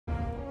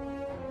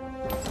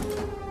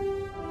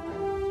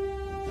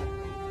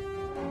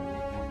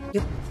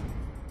Your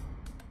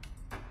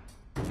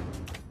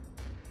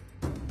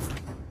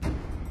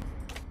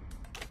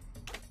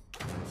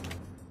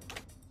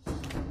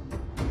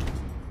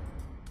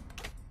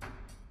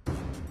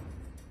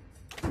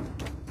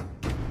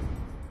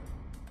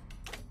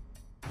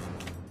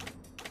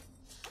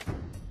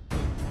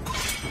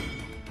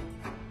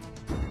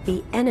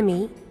The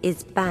enemy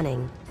is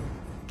banning.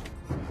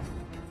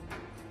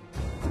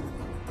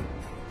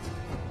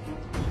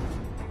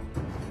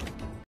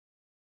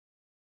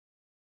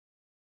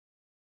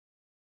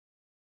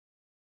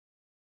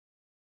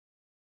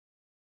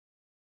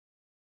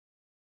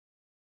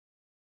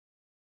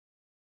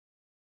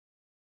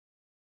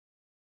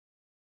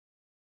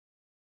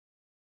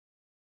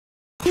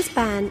 Please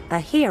ban a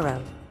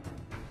hero.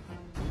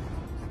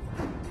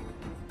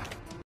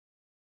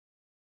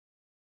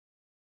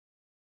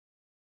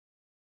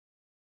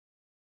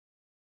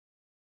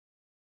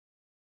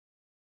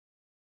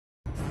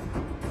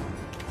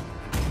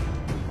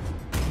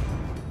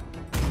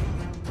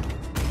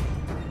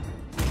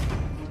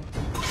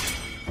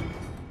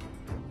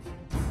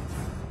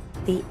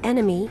 The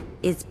enemy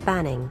is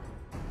banning.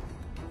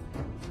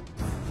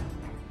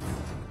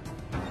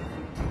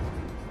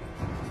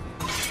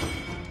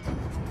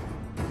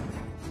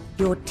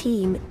 Your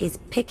team is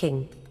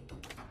picking.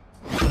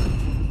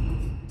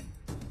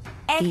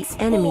 The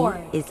enemy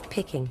is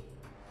picking.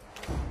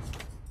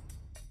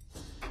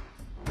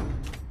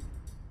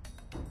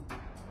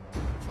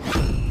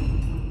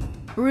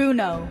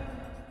 Bruno.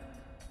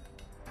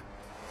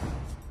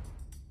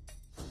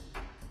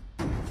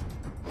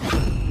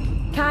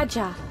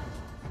 Kaja.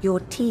 Your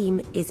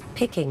team is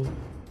picking.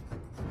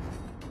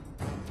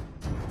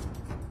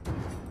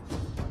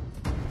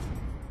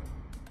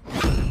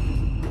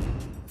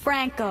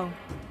 Franco.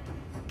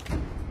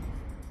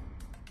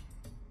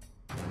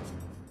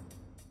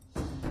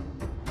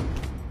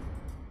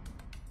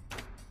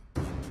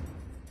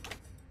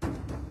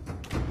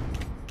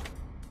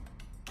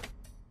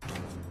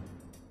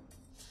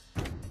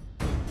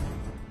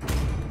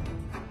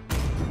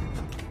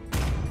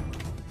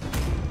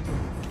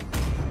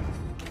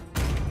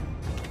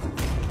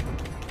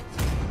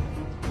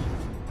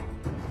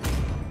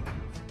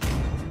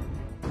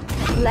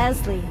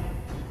 Leslie.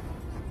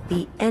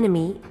 The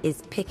enemy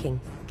is picking.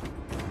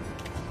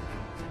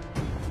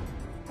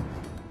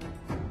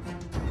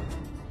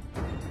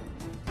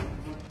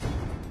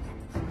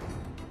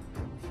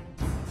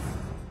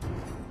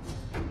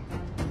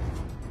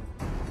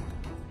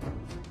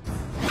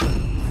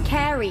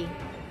 Carrie.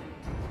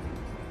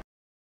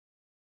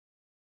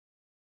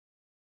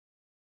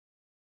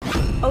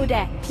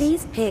 Odette.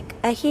 Please pick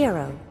a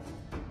hero.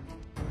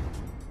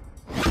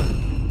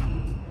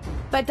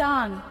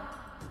 Badang.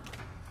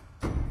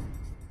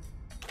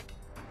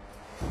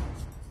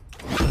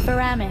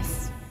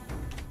 Faramis.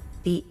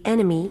 The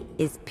enemy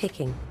is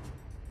picking.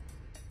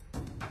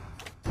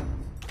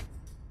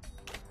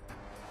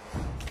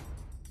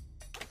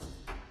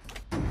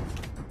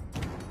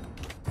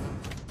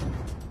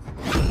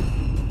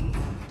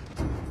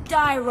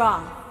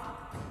 Dyra.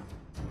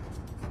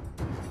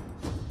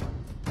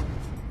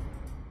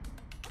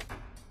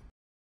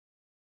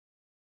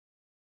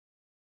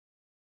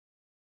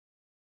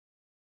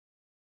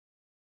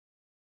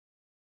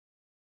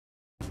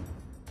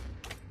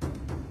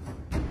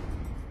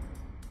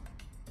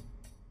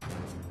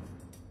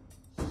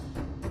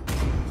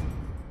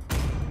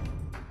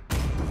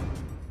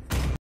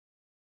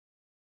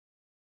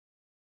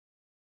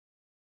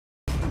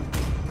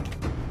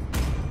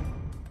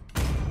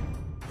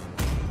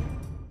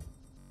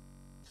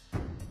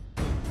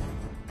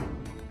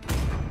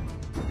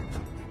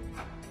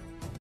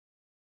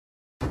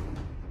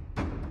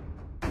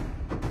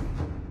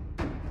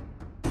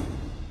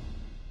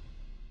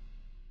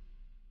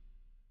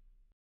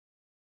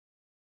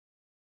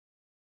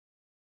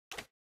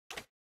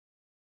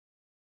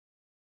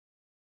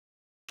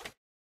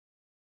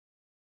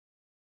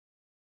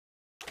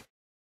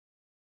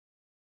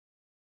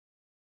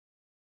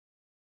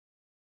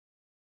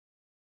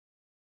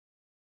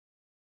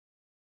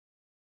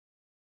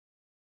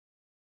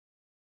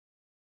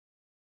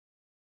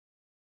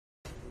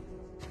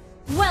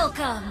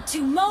 Welcome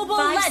to Mobile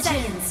 5 Legends!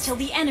 seconds Till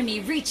the enemy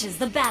reaches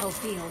the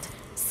battlefield.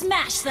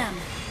 Smash them!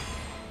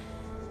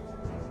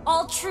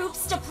 All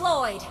troops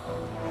deployed!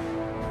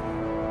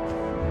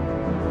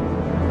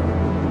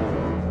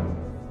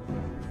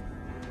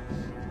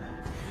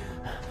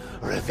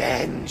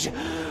 Revenge!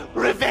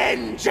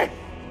 Revenge!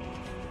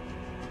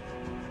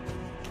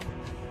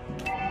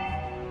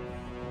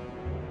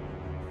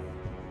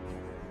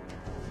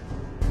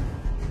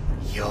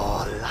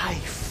 Your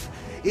life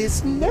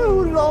is no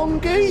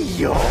longer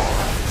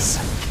yours.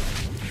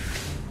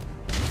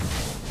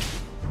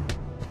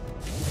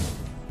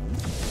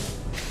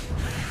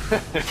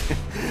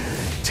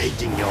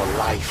 Taking your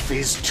life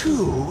is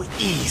too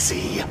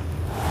easy.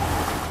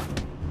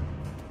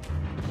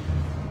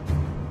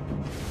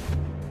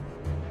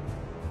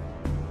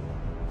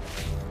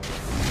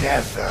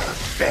 Never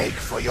beg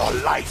for your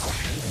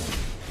life.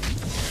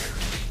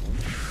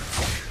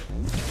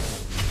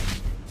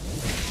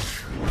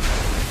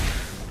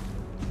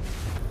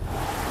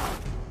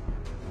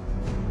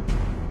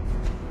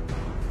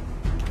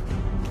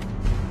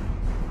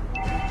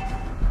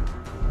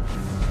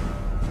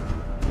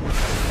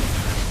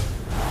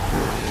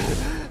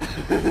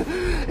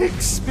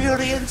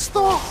 Experience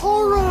the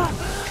horror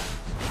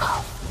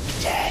of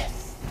death.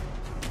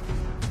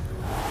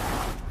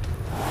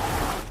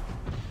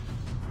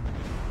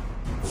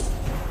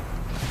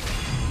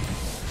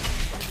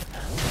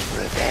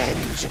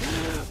 Revenge!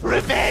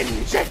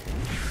 Revenge!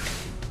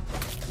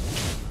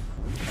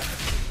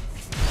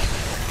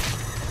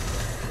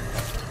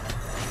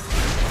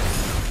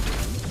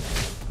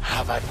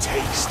 Have a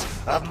taste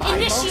of my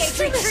Initiate most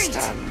retreat.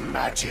 sinister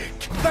magic.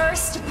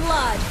 First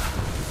blood.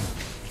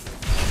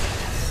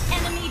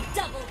 Enemy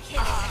double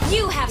kill.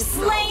 You have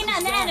slain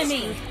an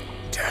enemy.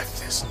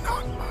 Death is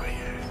not my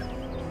end.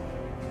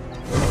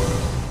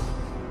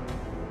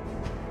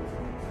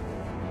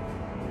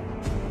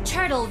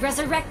 Turtle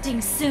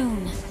resurrecting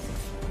soon.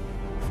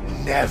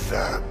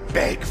 Never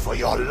beg for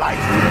your life.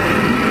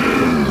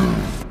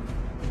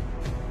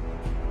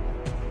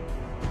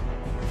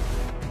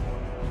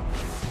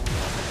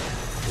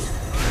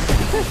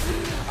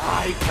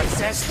 I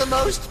possess the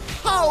most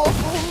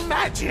powerful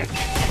magic.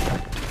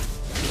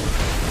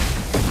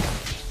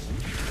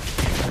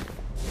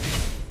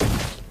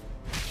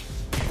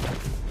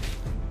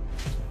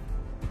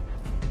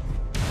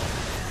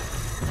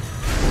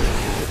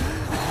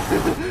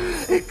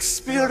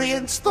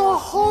 Experience the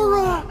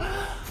horror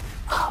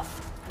of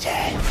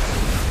death.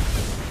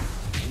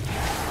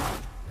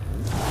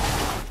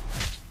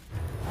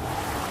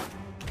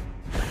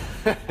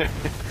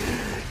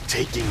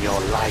 Taking your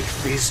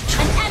life is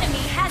too... An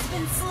enemy has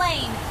been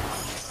slain.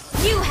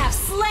 You have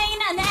slain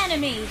an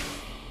enemy.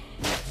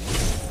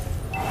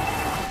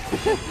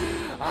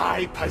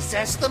 I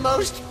possess the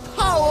most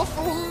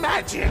powerful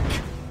magic.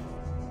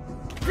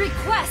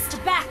 Request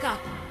backup.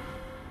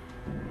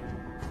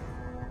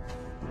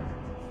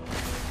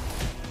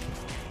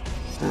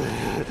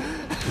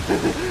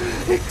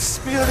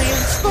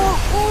 Experience the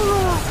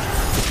horror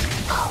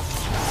of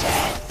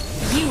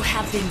death. You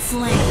have been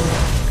slain.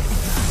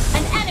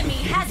 An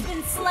enemy has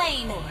been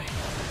slain.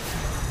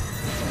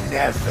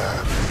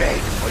 Never beg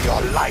for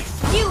your life.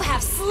 You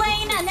have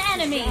slain an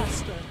enemy.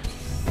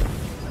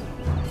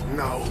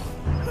 No.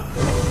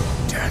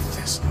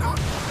 Death is not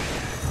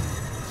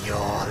mine.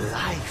 Your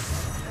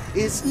life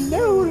is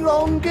no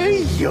longer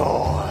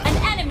yours. An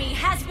enemy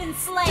has been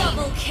slain.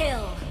 Double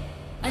kill.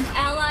 An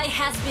ally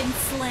has been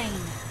slain.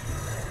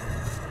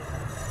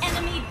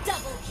 Enemy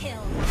double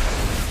kill.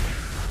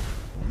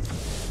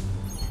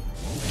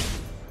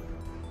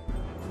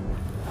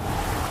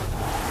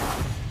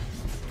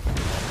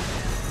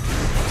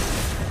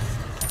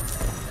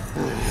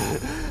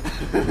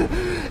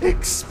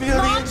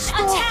 Experience Launch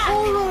the attack.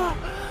 horror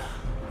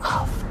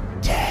of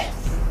death.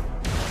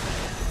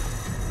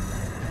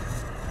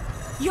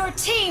 Your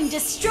team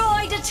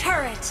destroyed a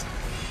turret.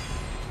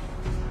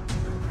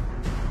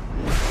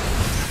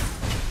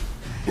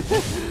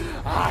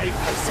 I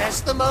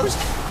possess the most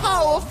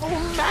powerful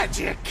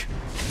magic.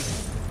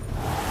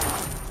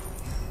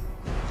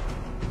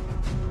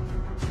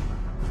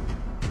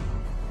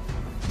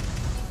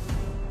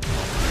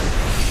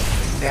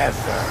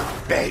 Never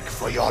beg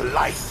for your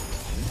life.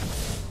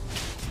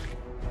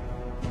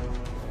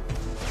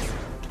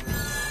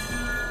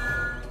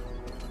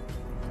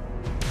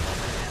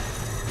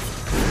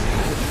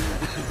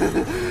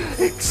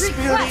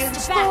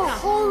 Experience the backup.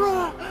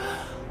 horror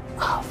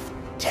of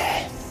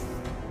death.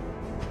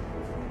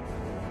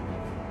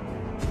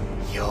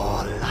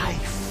 Your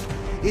life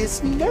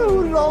is no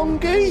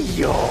longer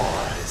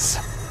yours.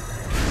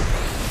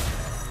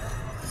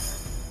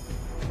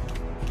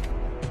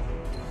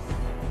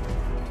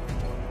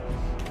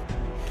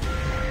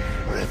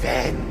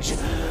 Revenge!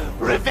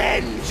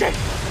 Revenge!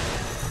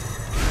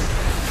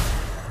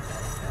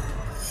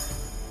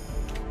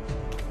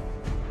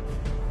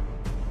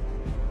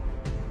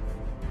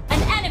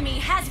 An enemy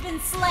has been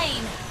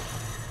slain.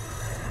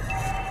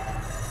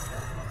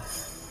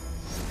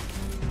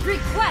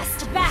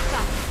 Request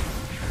backup.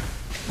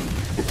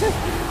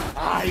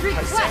 I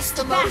possess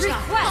the most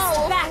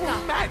powerful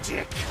backup.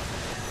 magic.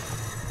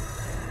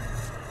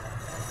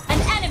 An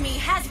enemy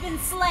has been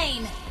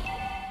slain.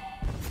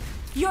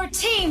 Your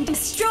team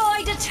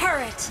destroyed a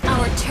turret.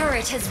 Our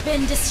turret has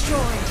been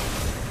destroyed.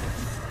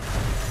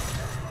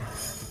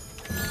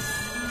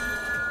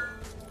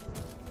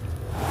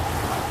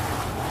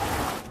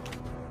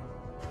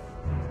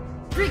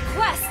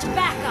 Request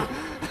backup.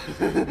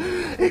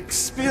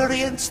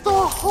 Experience the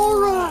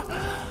horror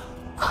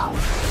of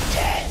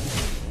death.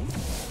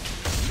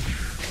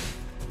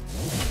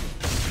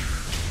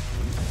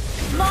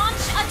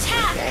 Launch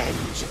attack.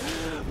 Revenge!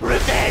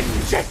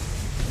 Revenge!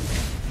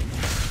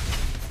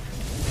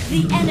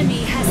 The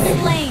enemy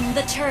has slain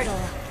the turtle.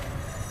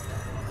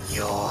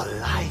 Your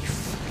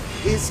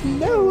life is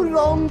no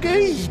longer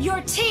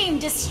Your team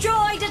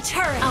destroyed a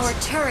turret. Our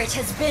turret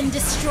has been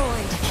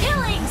destroyed.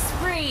 Killing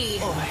spree.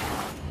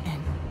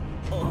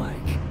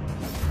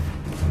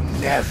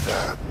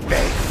 Never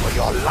beg for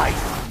your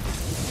life.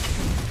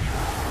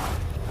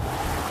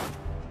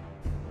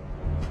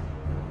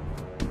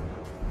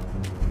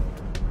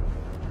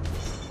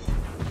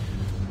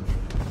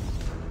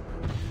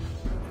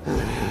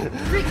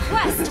 Request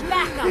Request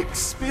backup.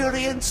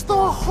 Experience the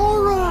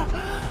horror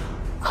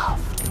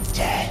of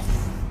death.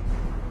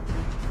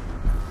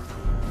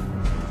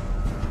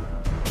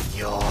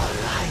 Your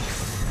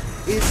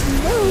life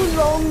is no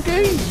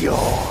longer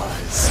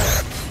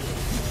yours.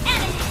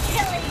 Enemy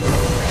killing.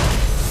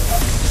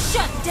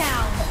 Shut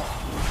down.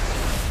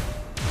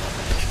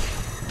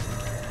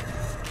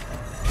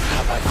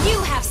 You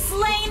have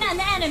slain an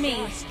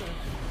enemy.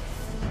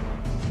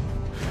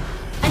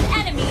 An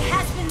enemy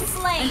has been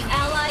slain. An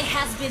ally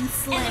has been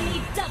slain.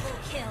 Enemy double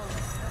kill.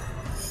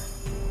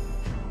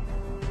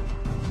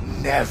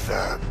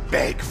 Never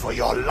beg for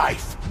your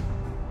life.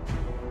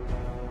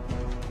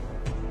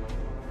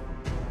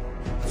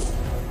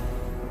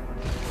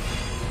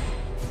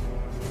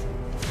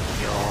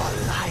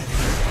 Your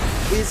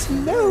life is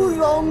no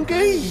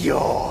longer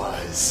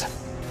yours.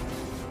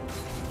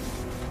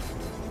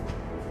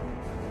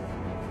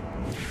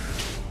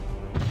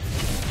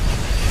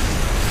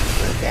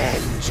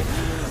 Revenge!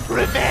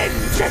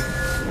 Revenge!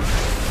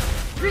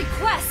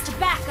 Request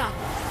backup.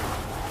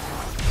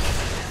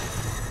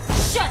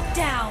 Shut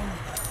down.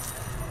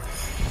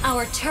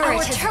 Our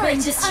turret has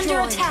been destroyed.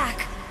 Under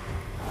attack.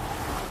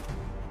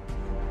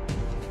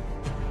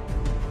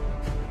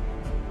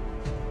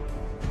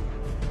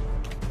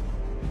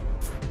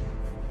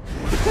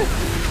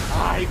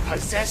 I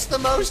possess the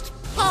most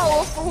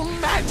powerful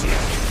magic!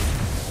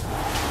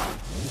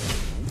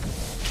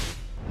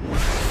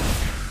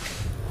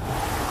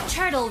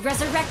 Turtle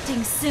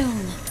resurrecting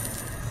soon.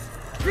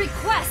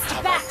 Request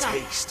Have backup. a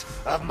taste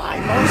of my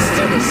most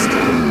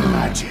sinister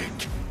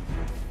magic!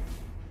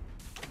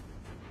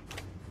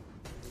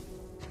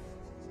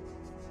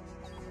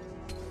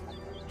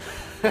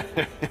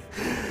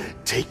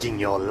 Taking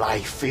your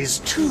life is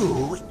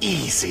too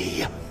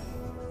easy.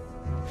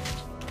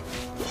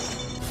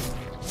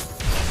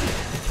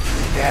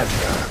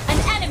 Never. An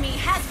enemy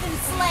has been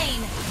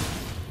slain.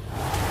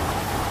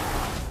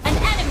 An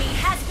enemy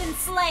has been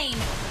slain.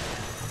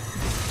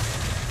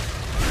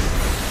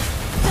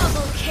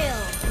 Double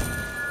kill.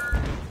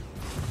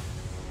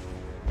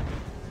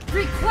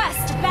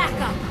 Request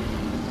backup.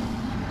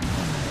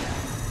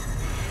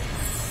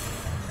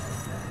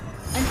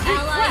 An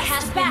ally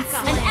has been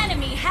slain. An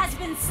enemy has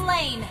been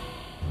slain.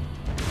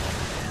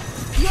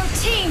 Your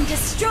team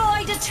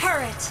destroyed a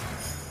turret.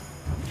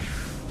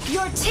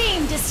 Your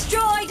team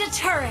destroyed a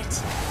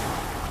turret.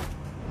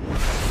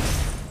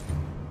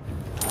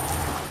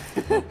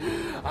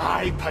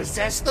 I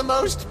possess the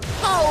most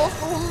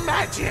powerful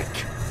magic!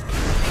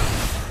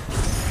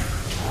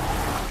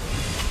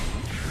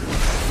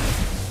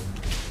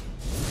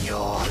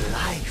 Your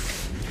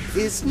life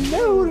is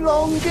no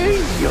longer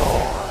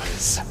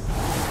yours.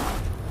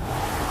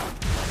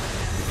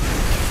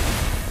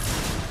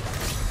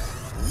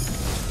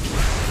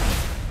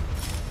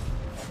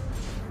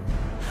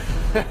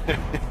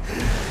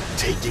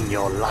 Taking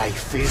your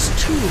life is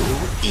too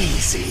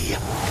easy.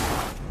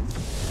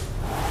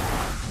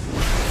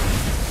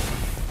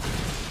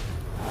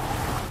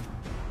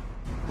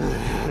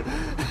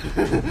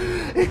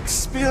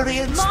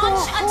 Experience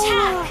Launch the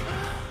horror attack.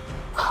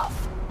 of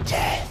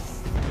death.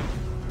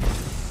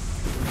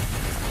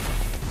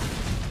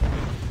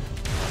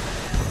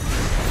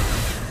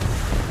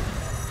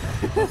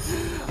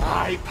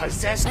 I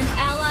possess... An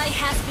ally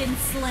has been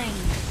slain.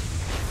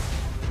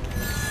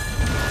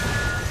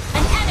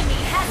 An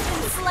enemy has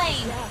been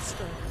slain.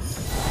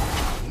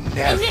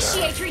 Never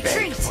Initiate beg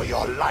retreat. for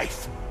your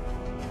life.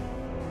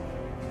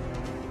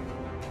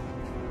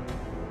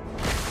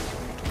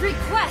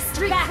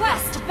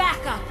 Request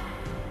backup.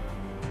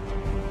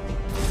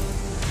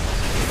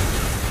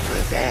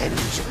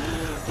 Revenge!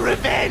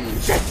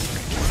 Revenge!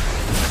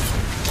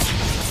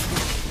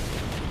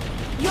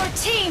 Your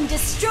team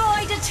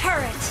destroyed a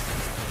turret.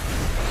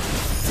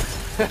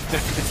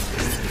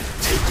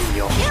 Taking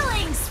your...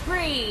 Killing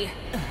spree.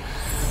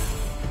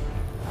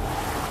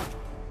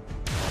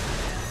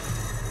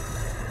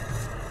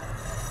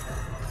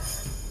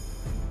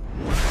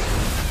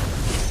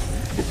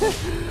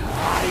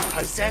 I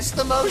possess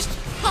the most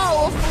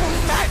powerful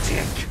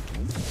magic!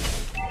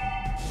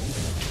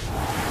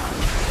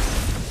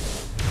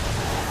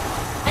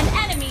 An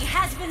enemy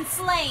has been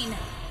slain.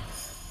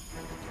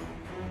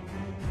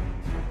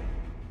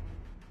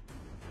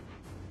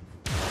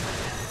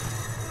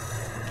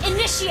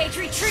 Initiate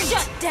retreat.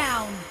 Shut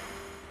down.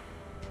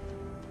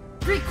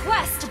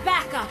 Request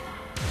backup.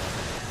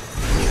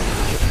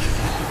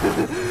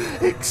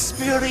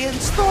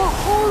 Experience the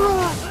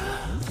horror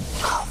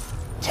of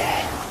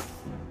death.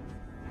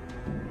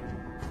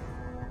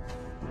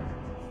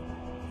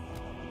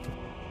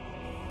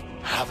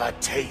 Have a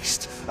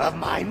taste of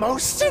my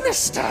most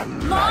sinister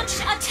Launch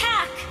magic.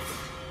 attack.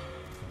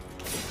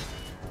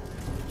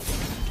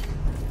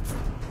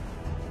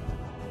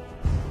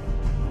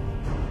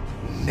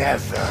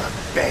 Never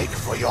beg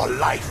for your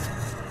life.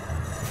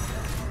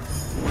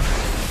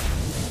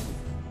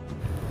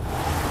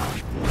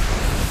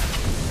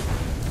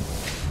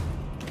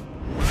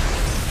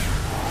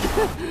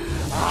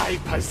 I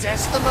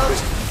possess the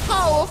most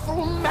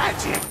powerful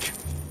magic.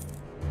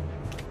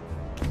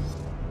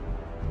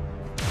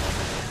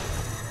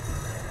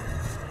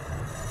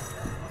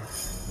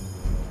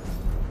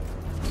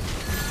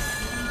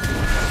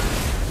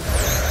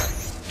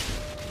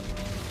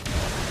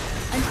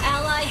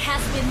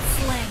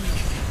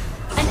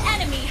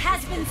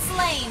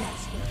 slain.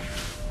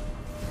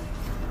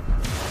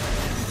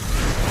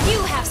 You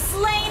have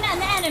slain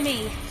an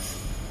enemy.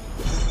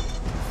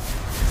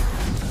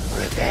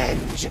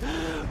 Revenge!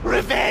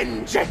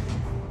 Revenge!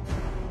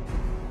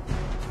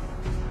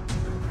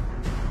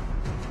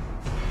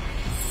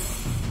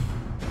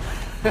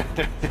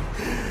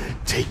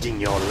 Taking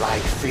your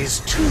life is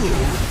too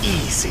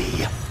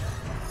easy.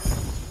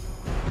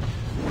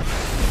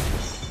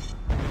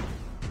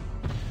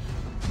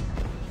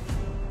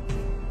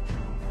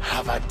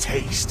 Have a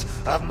taste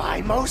of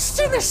my most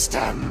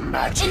sinister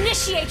magic.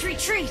 Initiate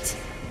retreat.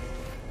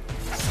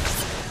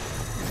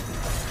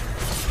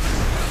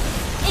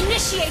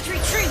 Initiate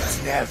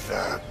retreat.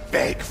 Never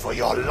beg for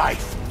your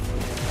life.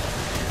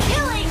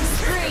 Killing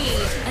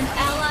spree. An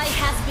ally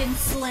has been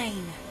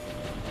slain.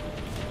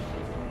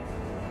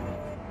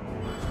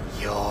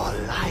 Your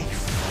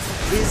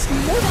life is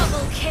never...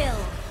 Double kill.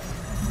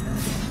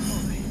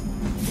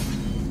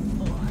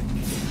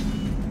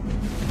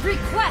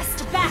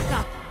 Request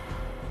backup.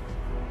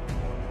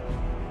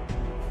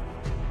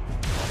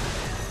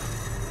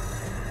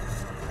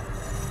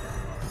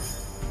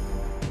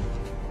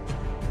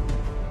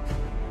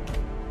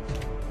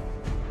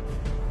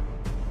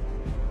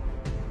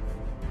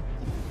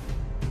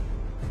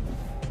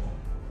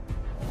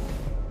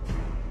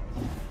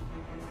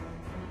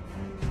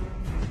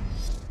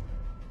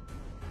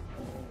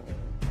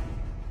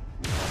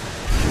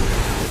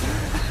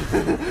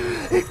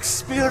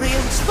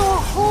 Experience the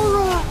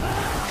horror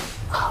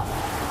of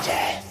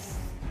death.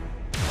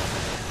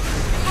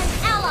 An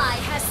ally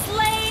has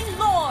slain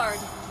Lord.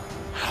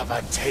 Have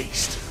a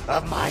taste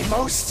of my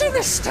most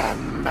sinister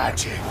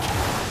magic.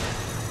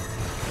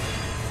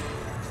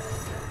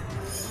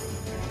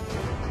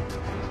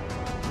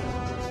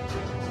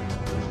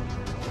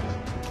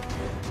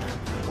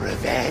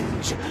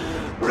 Revenge!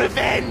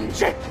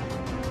 Revenge!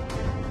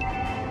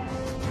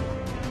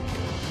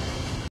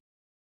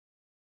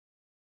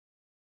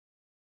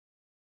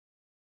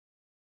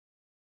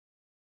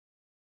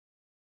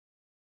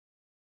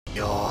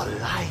 Your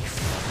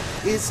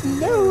life is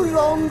no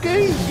longer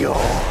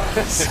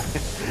yours.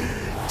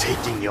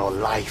 Taking your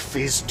life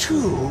is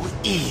too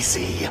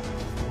easy.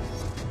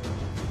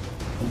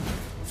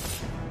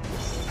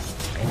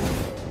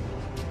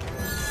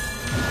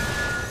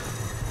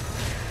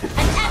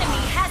 An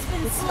enemy has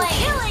been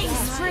slain. Killing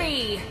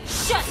spree.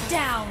 Shut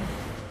down.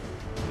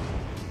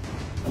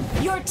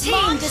 Your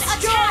team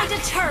destroyed a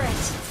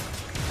turret.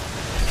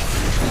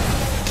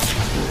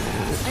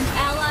 An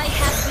ally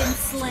has been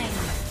slain.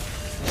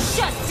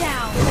 Shut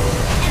down.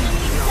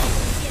 Enemy double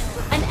kill.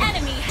 An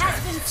enemy has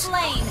been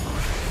slain.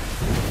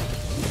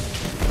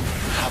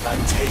 Have a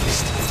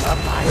taste of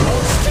my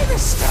most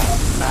sinister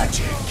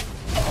magic.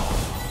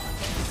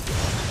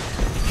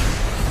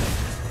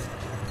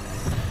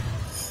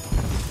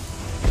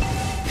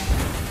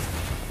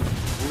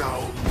 No.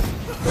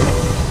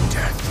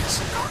 Death is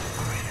not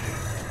my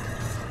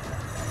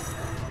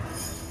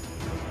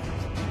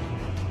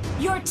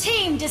end. Your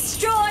team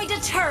destroyed a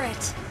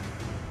turret.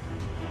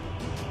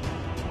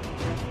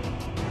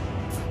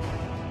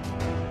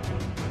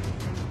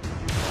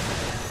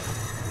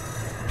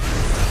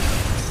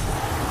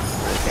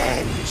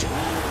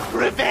 Revenge!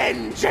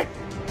 Revenge!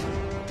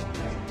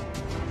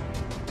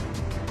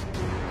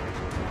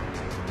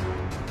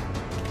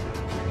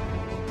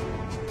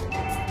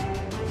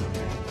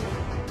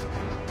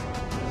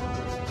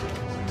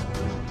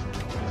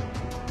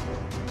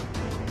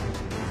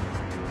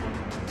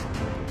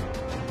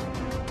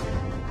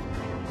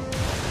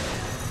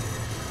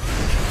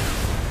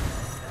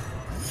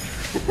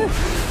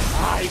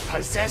 I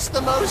possess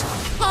the most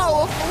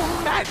powerful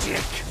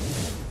magic!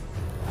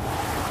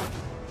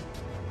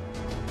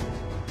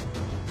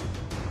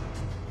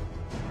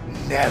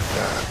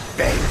 Never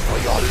beg for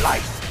your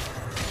life!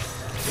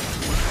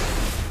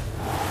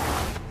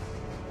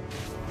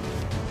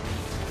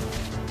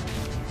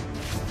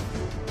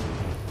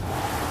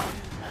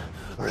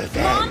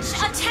 Revenge! Launch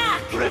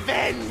attack!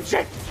 Revenge!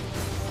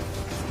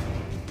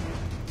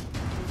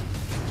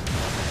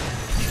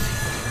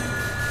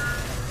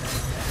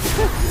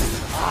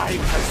 I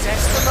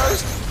possess the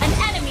most... An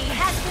enemy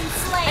has been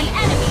slain! An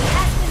enemy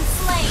has been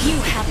slain! You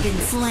have been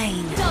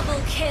slain!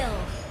 Double kill!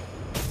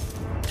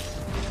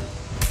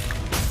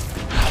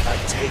 Have a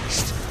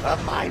taste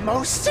of my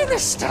most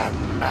sinister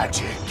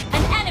magic.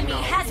 An enemy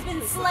has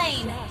been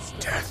slain!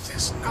 Death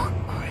is not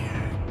my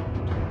end.